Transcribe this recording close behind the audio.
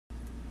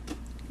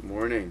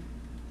morning.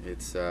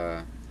 It's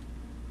what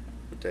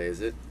day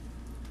is it?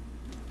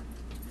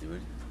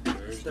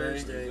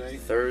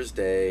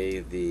 Thursday,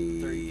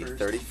 the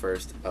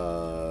 31st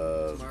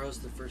of Tomorrow's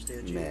the first day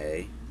of June.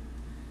 May.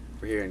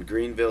 We're here in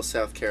Greenville,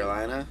 South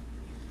Carolina.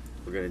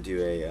 We're gonna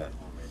do a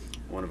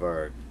one of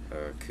our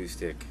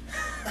acoustic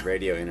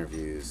radio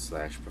interviews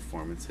 /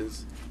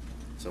 performances.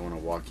 So I want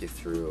to walk you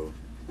through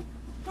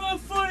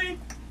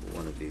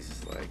one of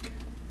these like.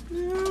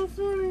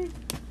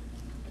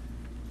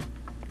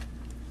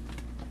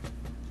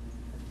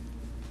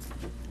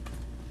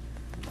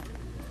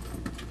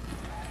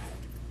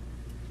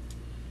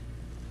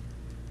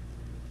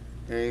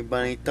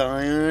 Everybody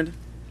tired?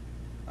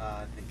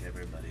 I think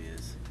everybody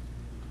is.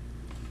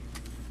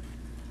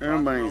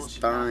 Everybody's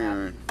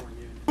tired.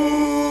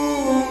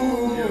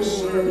 Yes,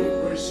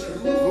 sir. Yes, sir.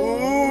 Ooh.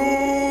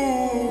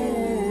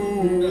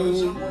 Now,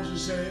 that's not what you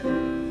say.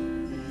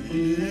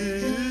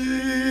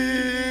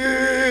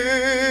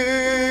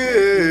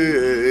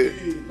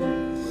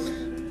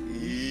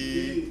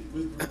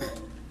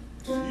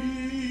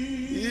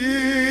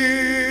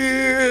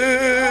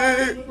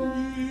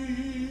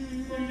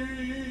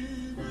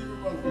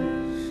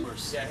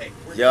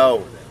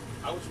 Yo,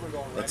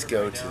 let's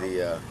go to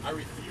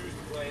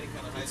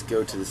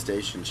the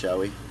station, shall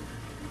we?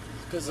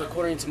 Because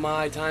according to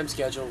my time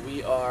schedule,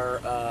 we are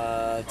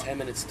 10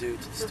 minutes due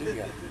to the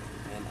studio,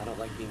 and I don't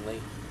like being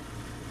late.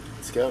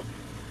 Let's go.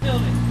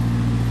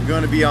 We're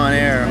going to be on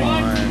air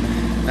on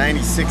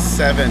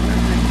 96.7.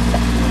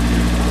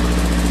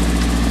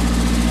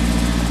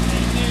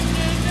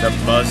 The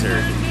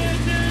Buzzard.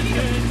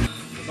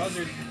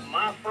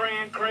 My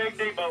friend Craig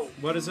Debo.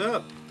 What is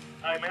up?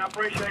 Hey, man, I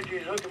appreciate you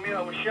hooking me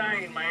up with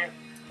Shane, man.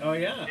 Oh,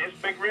 yeah. It's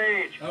Big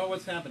Ridge. Oh,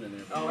 what's happening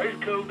there? Oh, he's a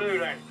cool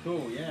dude, ain't he?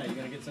 Cool, yeah. You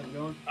gonna get something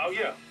going? Oh,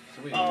 yeah.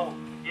 Sweet.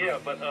 Yeah,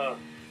 but, I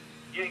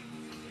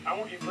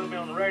want you to put me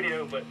on the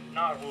radio, but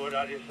not would.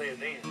 I just said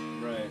then.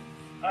 Right.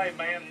 Hey,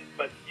 man,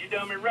 but you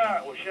done me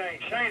right with Shane.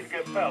 Shane's a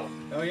good fella.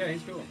 Oh, yeah,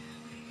 he's cool.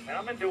 Man,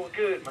 I've been doing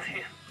good,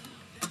 man.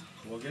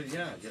 Well, good,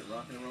 yeah. Get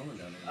rocking and rolling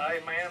down there. Hey,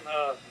 man,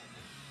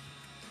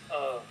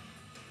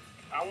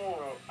 I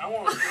wanna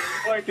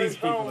play two These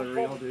people songs are for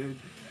real, dude.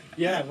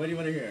 Yeah, what do you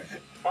want to hear?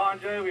 Bon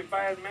Jovi,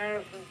 Bad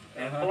Medicine,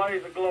 and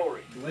Blaze of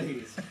Glory.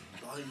 Blaze.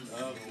 Oh, boy.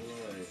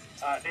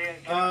 Dan,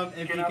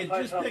 If can you I could play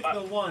just something pick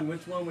about- the one,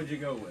 which one would you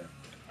go with?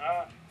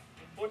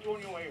 Which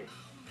one you want to hear?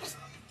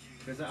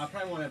 Because I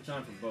probably won't have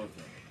time for both of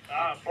them.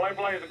 Play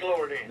Blaze of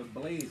Glory The then.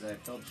 Blaze, I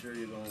felt sure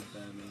you were going with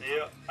that. Man.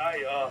 Yeah.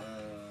 Hey,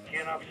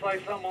 can I say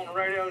something on the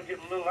radio to get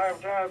a little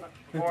advertisement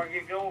before I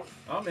get going?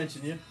 I'll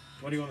mention you.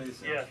 What do you want me to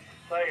say? Yeah.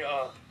 Say,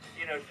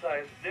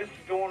 say this is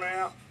going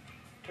out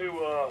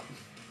to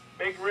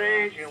Big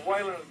Ridge and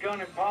Wayland's Gun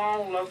and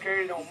Pawn,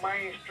 located on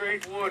Main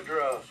Street,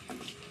 Woodruff.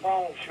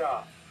 Pawn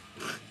shop.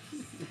 Say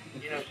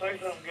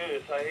something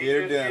good. Say he Get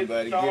her just done, getting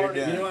buddy. Get her started.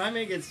 done. You know, I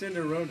may get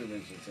Cinder Road to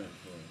mention something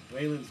for you.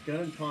 Wayland's Gun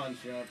and Pawn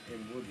Shop in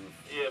Woodruff.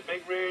 Yeah,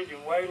 Big Ridge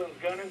and Wayland's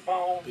Gun and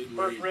Pawn.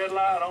 First red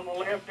light on the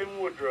left in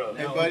Woodruff.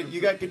 Hey, buddy,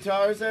 you got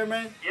guitars there,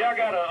 man? Yeah, I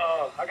got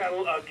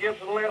a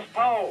Gibson Les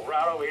Paul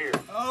right over here.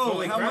 Oh,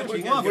 Holy how crap, much what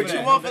you you want? What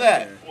you want for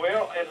that?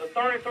 Well, it's a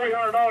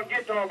 $3,300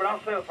 guitar, but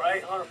I'll sell it for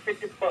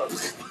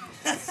 $850.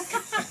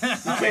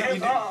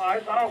 It's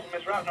awesome.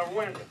 It's right in the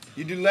window.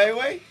 You do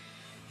layaway?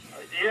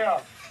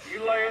 Yeah, you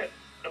lay it,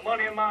 the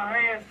money in my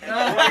hand. And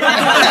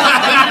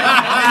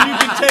You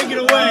can take it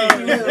away.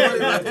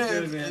 That's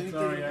good, man.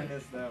 Sorry, I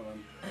missed that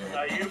one.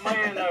 you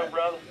man, though,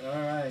 brother. All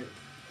right.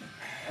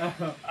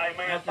 Hey,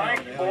 man, That's thank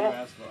not you, what the hell boy. you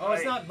asked for. Oh,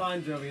 it's Hey, not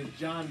Bon Jovi. It's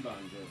John Bon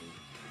Jovi.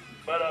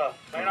 But,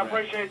 man, I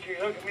appreciate you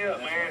hooking me up,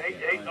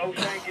 man. Old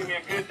Shane give me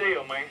a good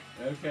deal, man.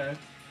 Okay.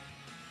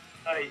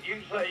 Hey,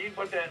 you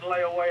put that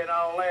layaway and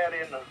all that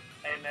in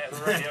that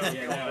radio.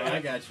 Yeah, no, I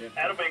got you.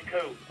 That'll be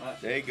cool.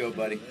 There you go,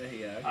 buddy.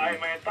 Yeah, Hey,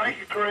 man, thank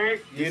you, Craig.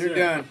 Get Yes, her sir.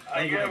 done.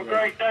 Hey, you have a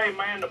great day,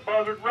 man. The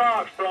Buzzard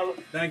rocks, brother.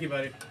 Thank you,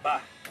 buddy.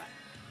 Bye.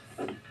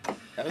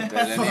 That was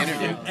better than the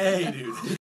interview. Hey, dude.